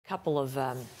Couple of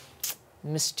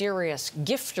mysterious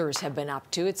gifters have been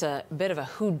up to. It's a bit of a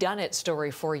whodunit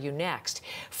story for you next.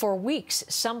 For weeks,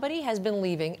 somebody has been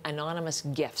leaving anonymous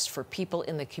gifts for people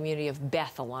in the community of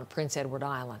Bethel on Prince Edward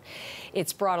Island.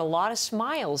 It's brought a lot of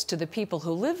smiles to the people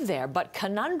who live there, but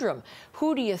conundrum,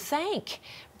 who do you thank?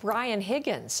 Brian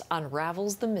Higgins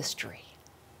unravels the mystery.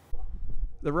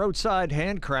 The roadside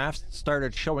handcrafts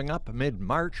started showing up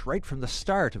mid-March, right from the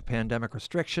start of pandemic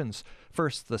restrictions.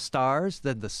 First the stars,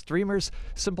 then the streamers,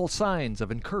 simple signs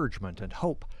of encouragement and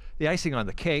hope. The icing on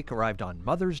the cake arrived on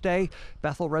Mother's Day.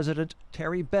 Bethel resident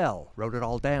Terry Bell wrote it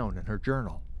all down in her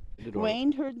journal.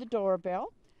 Wayne heard the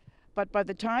doorbell, but by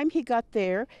the time he got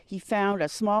there, he found a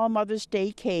small Mother's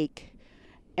Day cake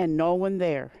and no one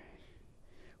there.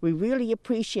 We really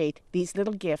appreciate these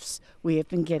little gifts we have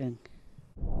been getting.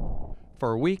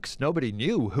 For weeks, nobody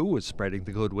knew who was spreading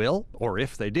the goodwill, or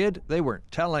if they did, they weren't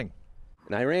telling.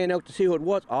 And I ran out to see who it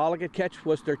was. All I could catch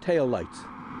was their tail lights.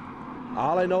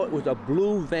 All I know, it was a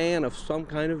blue van of some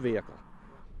kind of vehicle.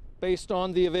 Based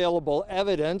on the available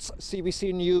evidence,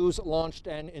 CBC News launched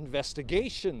an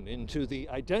investigation into the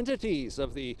identities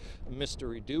of the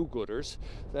mystery do-gooders.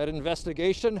 That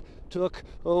investigation took,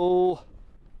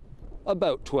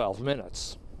 about 12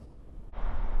 minutes.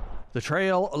 The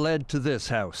trail led to this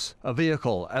house, a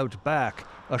vehicle out back,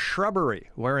 a shrubbery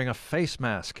wearing a face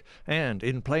mask, and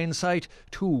in plain sight,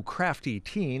 two crafty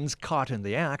teens caught in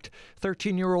the act,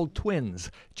 13-year-old twins,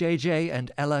 JJ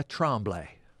and Ella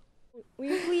Tremblay.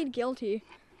 We plead guilty.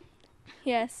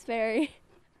 Yes, very.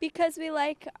 Because we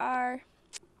like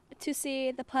to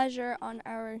see the pleasure on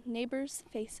our neighbors'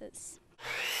 faces.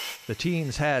 The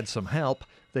teens had some help.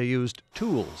 They used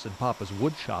tools in Papa's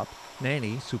wood shop.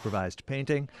 Nanny supervised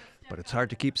painting. But it's hard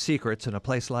to keep secrets in a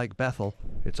place like Bethel.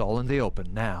 It's all in the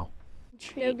open now.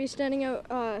 They'll be standing out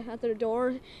at their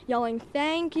door yelling,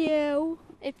 "Thank you."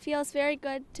 It feels very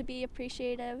good to be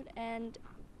appreciative, and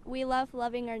we love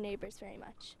loving our neighbors very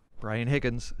much. Brian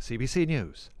Higgins, CBC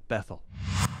News, Bethel.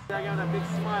 I got a big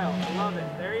smile. I love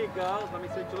it. There you go. Let me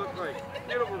see what you look like.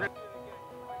 Beautiful.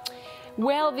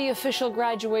 Well, the official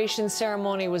graduation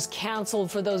ceremony was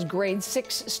canceled for those grade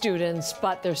 6 students,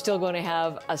 but they're still going to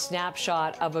have a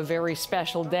snapshot of a very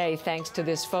special day thanks to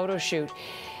this photo shoot.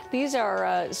 These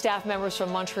are staff members from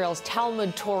Montreal's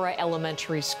Talmud Torah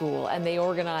Elementary School, and they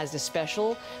organized a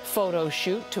special photo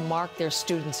shoot to mark their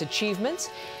students' achievements.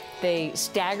 They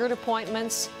staggered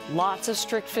appointments, lots of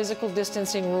strict physical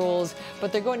distancing rules,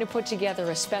 but they're going to put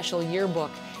together a special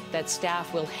yearbook that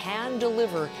staff will hand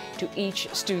deliver to each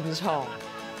student's home.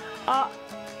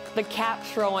 The cap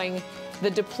throwing, the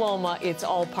diploma, it's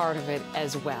all part of it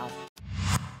as well.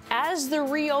 As the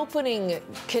reopening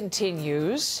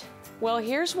continues, well,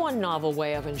 here's one novel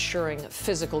way of ensuring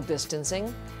physical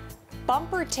distancing.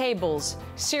 Bumper tables,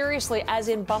 seriously, as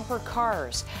in bumper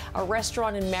cars. A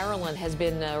restaurant in Maryland has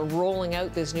been rolling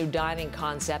out this new dining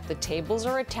concept. The tables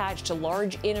are attached to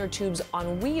large inner tubes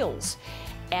on wheels,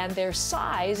 and their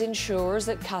size ensures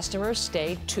that customers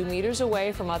stay 2 meters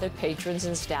away from other patrons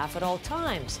and staff at all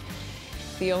times.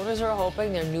 The owners are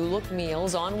hoping their new-look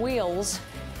meals on wheels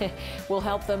will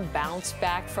help them bounce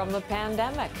back from the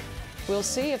pandemic. We'll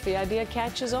see if the idea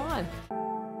catches on.